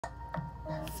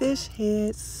fish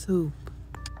head soup.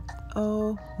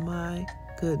 Oh my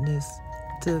goodness,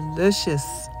 delicious.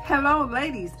 Hello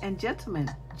ladies and gentlemen,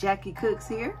 Jackie Cooks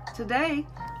here. Today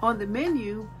on the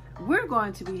menu, we're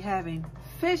going to be having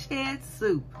fish head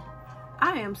soup.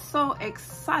 I am so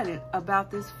excited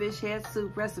about this fish head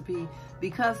soup recipe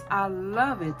because I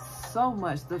love it so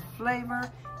much. The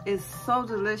flavor is so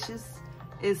delicious,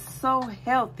 it's so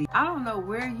healthy. I don't know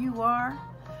where you are,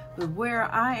 but where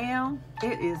I am,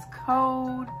 it is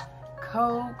cold,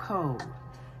 cold, cold.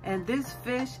 And this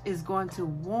fish is going to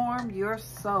warm your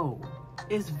soul.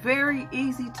 It's very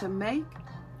easy to make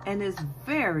and it's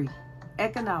very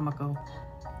economical.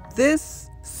 This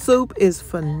soup is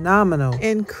phenomenal,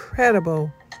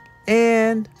 incredible,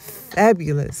 and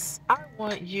fabulous. I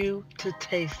want you to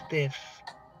taste this.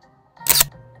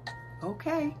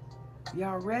 Okay,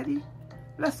 y'all ready?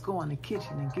 Let's go in the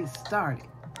kitchen and get started.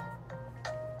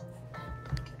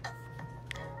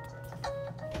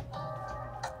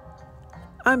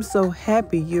 I'm so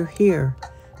happy you're here.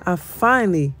 I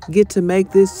finally get to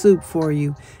make this soup for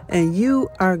you, and you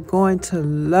are going to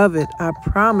love it. I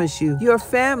promise you. Your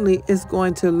family is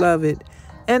going to love it,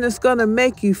 and it's going to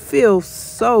make you feel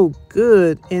so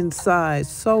good inside,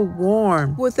 so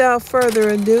warm. Without further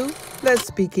ado,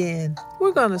 let's begin.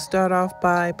 We're going to start off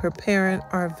by preparing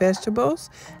our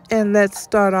vegetables, and let's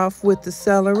start off with the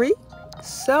celery.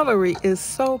 Celery is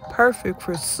so perfect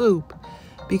for soup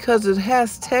because it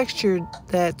has texture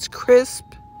that's crisp,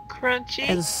 crunchy,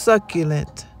 and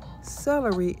succulent.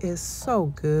 Celery is so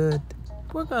good.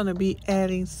 We're going to be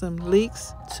adding some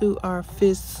leeks to our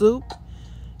fish soup.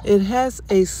 It has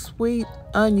a sweet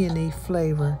oniony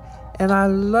flavor, and I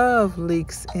love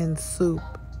leeks in soup.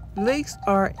 Leeks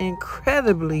are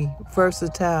incredibly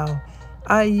versatile.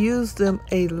 I use them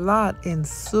a lot in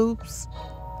soups,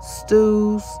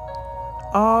 stews,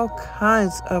 all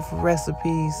kinds of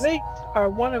recipes. Leeks are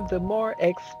one of the more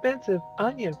expensive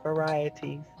onion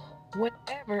varieties.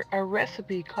 Whenever a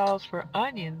recipe calls for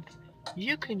onions,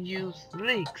 you can use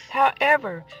leeks.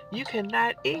 However, you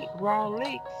cannot eat raw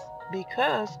leeks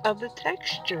because of the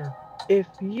texture. If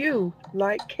you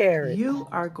like carrots, You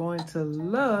are going to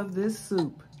love this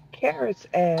soup. carrots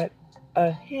add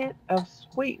a hint of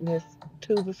sweetness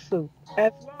to the soup.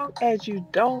 As long as you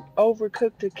don't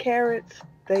overcook the carrots,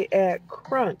 they add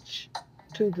crunch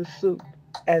to the soup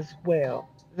as well.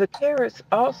 The carrots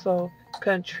also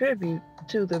contribute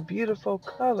to the beautiful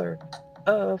color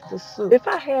of the soup. If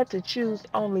I had to choose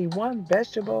only one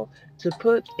vegetable to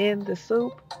put in the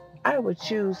soup, I would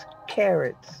choose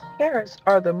carrots. Carrots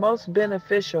are the most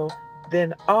beneficial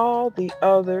than all the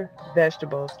other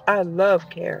vegetables. I love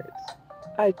carrots.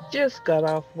 I just got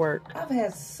off work. I've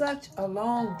had such a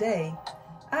long day.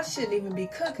 I shouldn't even be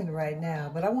cooking right now,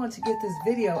 but I want to get this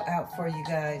video out for you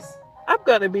guys. I'm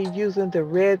going to be using the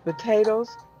red potatoes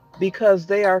because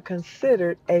they are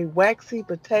considered a waxy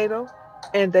potato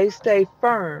and they stay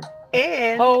firm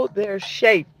and hold their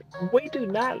shape. We do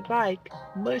not like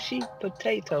mushy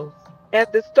potatoes. And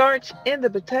the starch in the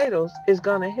potatoes is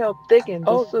going to help thicken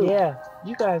the soup. Yeah,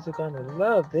 you guys are going to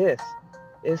love this.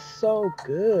 It's so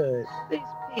good. These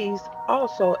peas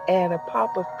also add a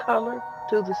pop of color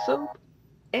to the soup,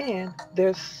 and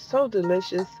they're so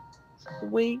delicious,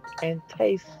 sweet, and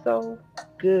taste so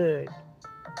good.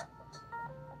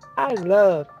 I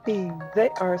love peas. They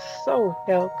are so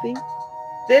healthy.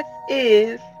 This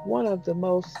is one of the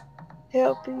most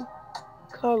healthy,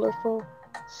 colorful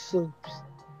soups.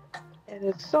 And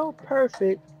it's so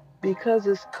perfect because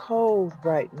it's cold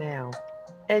right now.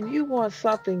 And you want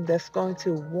something that's going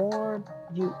to warm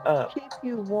you up, keep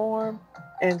you warm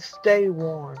and stay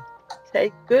warm.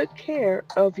 Take good care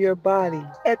of your body.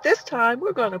 At this time,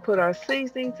 we're going to put our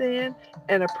seasonings in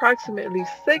and approximately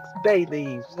 6 bay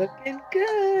leaves. Looking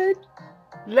good.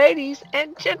 Ladies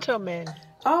and gentlemen,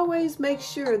 Always make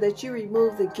sure that you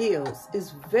remove the gills. It's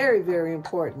very, very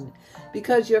important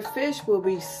because your fish will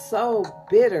be so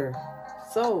bitter.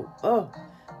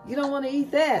 You don't want to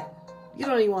eat that. You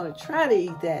don't even want to try to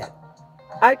eat that.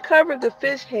 I covered the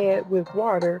fish head with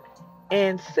water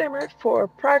and simmered for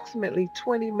approximately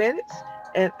 20 minutes,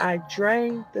 and I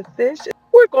drained the fish.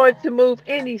 We're going to move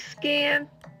any skin,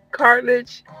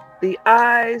 cartilage, the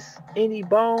eyes, any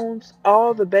bones,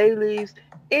 all the bay leaves,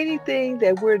 anything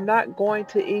that we're not going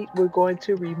to eat, we're going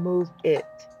to remove it.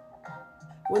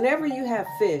 Whenever you have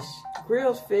fish,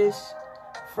 grilled fish,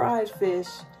 fried fish,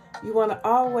 you want to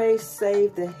always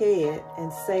save the head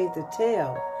and save the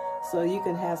tail so you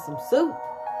can have some soup.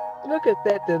 Look at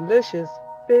that delicious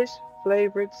fish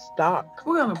flavored stock.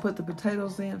 We're going to put the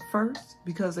potatoes in first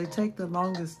because they take the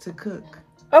longest to cook.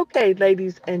 Okay,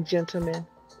 ladies and gentlemen,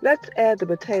 let's add the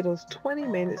potatoes 20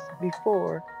 minutes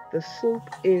before the soup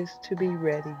is to be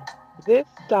ready. This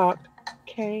stock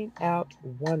came out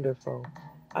wonderful.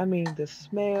 I mean, the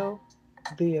smell,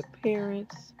 the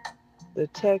appearance, the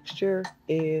texture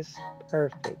is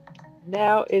perfect.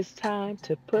 Now it's time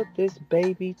to put this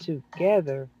baby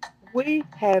together. We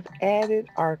have added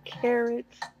our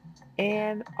carrots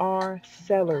and our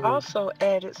celery. Also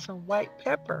added some white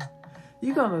pepper.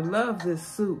 You're going to love this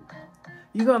soup.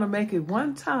 You're going to make it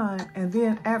one time, and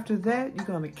then after that, you're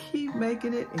going to keep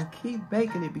making it and keep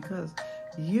baking it because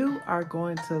you are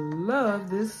going to love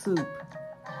this soup.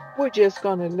 We're just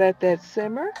going to let that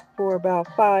simmer for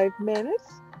about 5 minutes.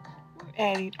 We're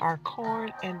adding our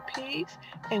corn and peas,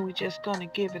 and we're just going to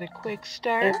give it a quick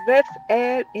stir. And let's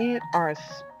add in our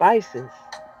spices.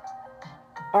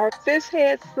 Our fish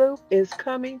head soup is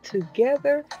coming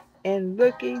together and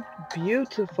looking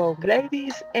beautiful.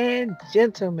 Ladies and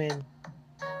gentlemen,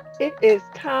 it is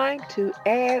time to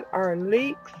add our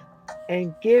leeks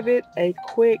and give it a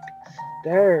quick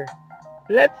stir.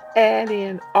 Let's add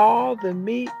in all the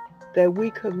meat that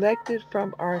we collected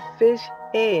from our fish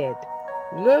head.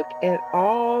 Look at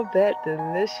all that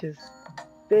delicious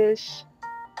fish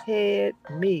head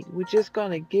meat. We're just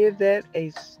going to give that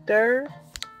a stir.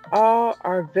 All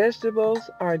our vegetables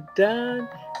are done,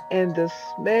 and the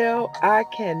smell, I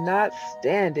cannot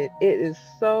stand it. It is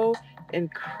so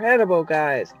incredible,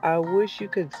 guys. I wish you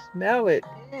could smell it,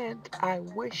 and I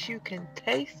wish you can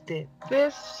taste it.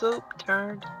 This soup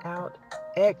turned out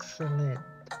excellent.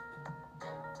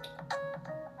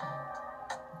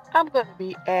 I'm going to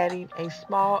be adding a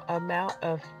small amount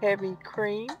of heavy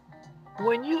cream.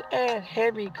 When you add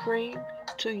heavy cream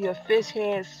to your fish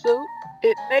head soup,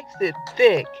 it makes it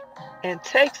thick and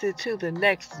takes it to the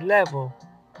next level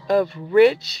of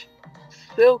rich,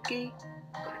 silky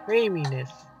creaminess.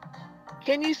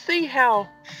 Can you see how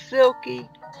silky,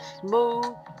 smooth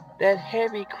that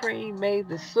heavy cream made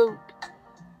the soup?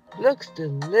 Looks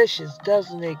delicious,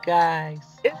 doesn't it, guys?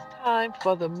 It's time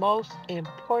for the most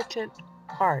important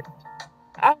part.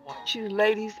 I want you,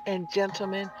 ladies and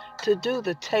gentlemen, to do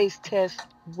the taste test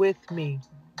with me.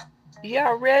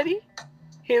 Y'all ready?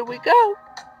 Here we go.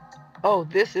 Oh,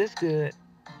 this is good.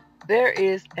 There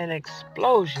is an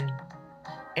explosion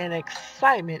and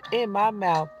excitement in my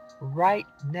mouth right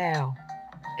now.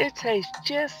 It tastes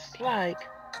just like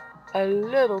a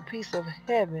little piece of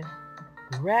heaven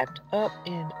wrapped up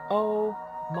in, oh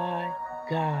my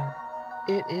God.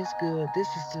 It is good. This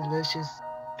is delicious.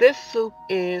 This soup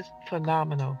is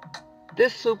phenomenal.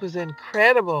 This soup is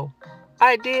incredible.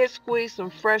 I did squeeze some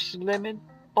fresh lemon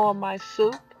on my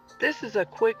soup. This is a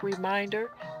quick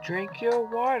reminder. Drink your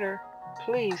water.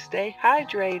 Please stay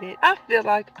hydrated. I feel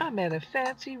like I'm at a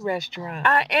fancy restaurant.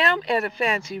 I am at a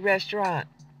fancy restaurant.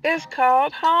 It's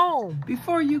called home.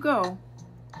 Before you go,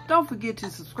 don't forget to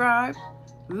subscribe,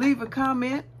 leave a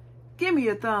comment, give me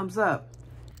a thumbs up.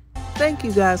 Thank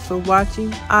you guys for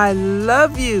watching. I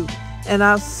love you, and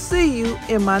I'll see you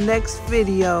in my next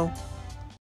video.